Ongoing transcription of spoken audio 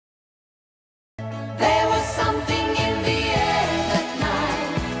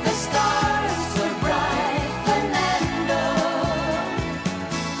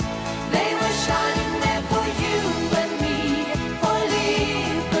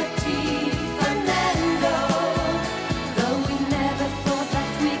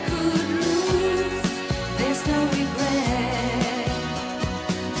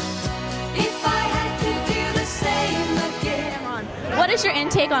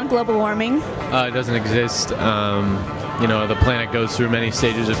take on global warming? It doesn't exist. You know, the planet goes through many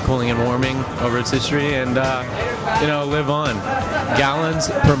stages of cooling and warming over its history, and you know, live on. Gallons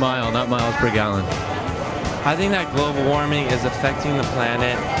per mile, not miles per gallon. I think that global warming is affecting the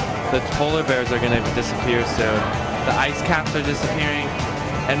planet. The polar bears are going to disappear soon. The ice caps are disappearing.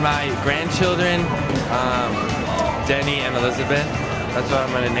 And my grandchildren, Denny and Elizabeth, that's what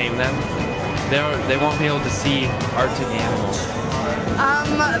I'm going to name them. They won't be able to see Arctic animals.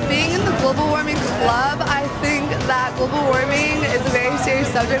 Being in the global warming club, I think that global warming is a very serious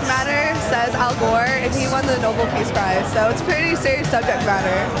subject matter, says Al Gore, and he won the Nobel Peace Prize, so it's a pretty serious subject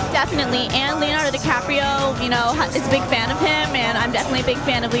matter. Definitely, and Leonardo DiCaprio, you know, is a big fan of him, and I'm definitely a big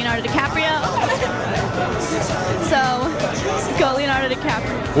fan of Leonardo DiCaprio. So, go Leonardo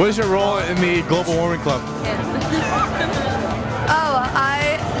DiCaprio. What is your role in the global warming club?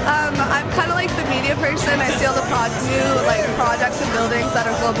 I'm kind of like the media person. I see all the new projects and buildings that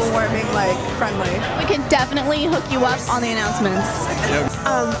are global warming friendly. We can definitely hook you up on the announcements.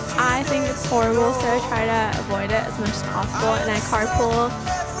 I think it's horrible, so I try to avoid it as much as possible. And I carpool,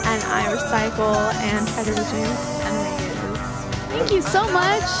 and I recycle, and try to reduce and reuse. Thank you so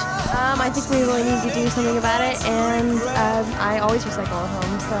much. I think we really need to do something about it, and I always recycle at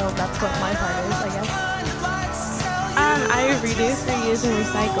home, so that's what my part is, I guess. I reduce, reuse, and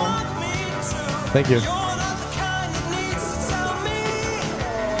recycle. Thank you.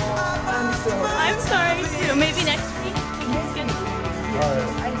 I'm sorry too. Maybe next week.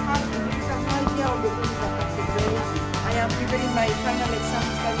 I am preparing my final exam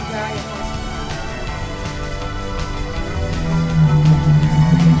study guide.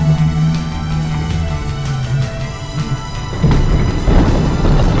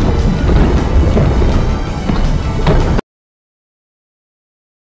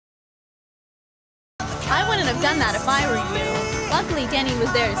 I wouldn't have done that if I were you. Luckily, Denny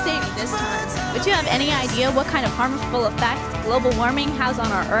was there to save you this time. But you have any idea what kind of harmful effects global warming has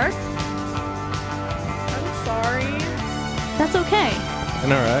on our Earth? I'm sorry. That's okay. I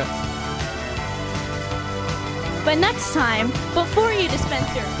know, right? But next time, before you dispense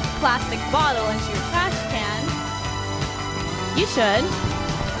your plastic bottle into your trash can, you should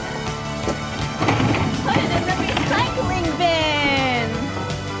put it in the recycling bin.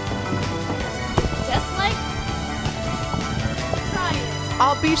 Just like, try it.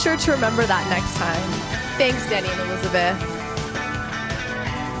 I'll be sure to remember that next time. Thanks, Denny and Elizabeth.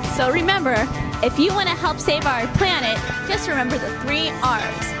 So remember, if you want to help save our planet, just remember the 3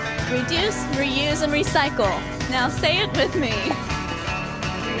 R's. Reduce, reuse, and recycle. Now say it with me.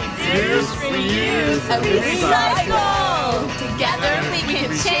 Reduce, reuse, and recycle! Together we can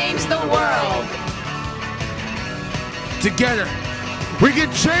change the world. Together, we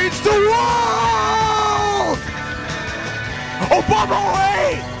can change the world! Obama,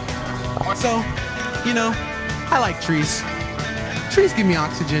 wait! So, you know, I like trees. Trees give me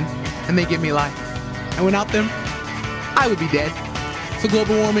oxygen, and they give me life. And without them, I would be dead. So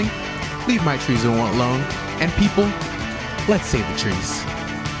global warming, leave my trees alone. And people, let's save the trees.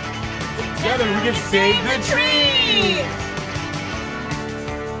 Together we can save the trees!